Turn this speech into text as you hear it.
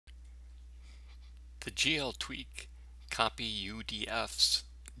The GL tweak copy UDFs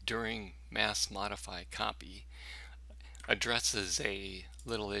during mass modify copy addresses a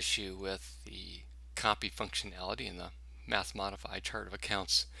little issue with the copy functionality in the mass modify chart of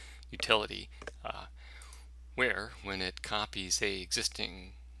accounts utility, where when it copies a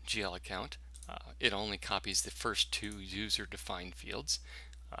existing GL account, it only copies the first two user defined fields.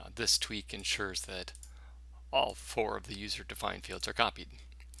 This tweak ensures that all four of the user defined fields are copied.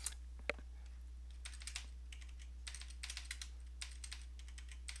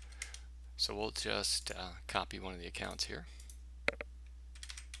 So we'll just copy one of the accounts here.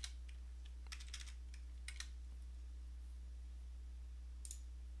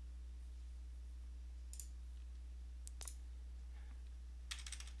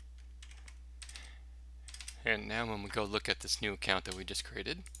 And now when we go look at this new account that we just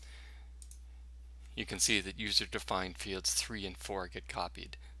created, you can see that user-defined fields 3 and 4 get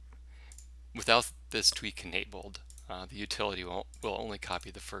copied. Without this tweak enabled, the utility will only copy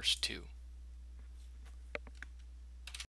the first two.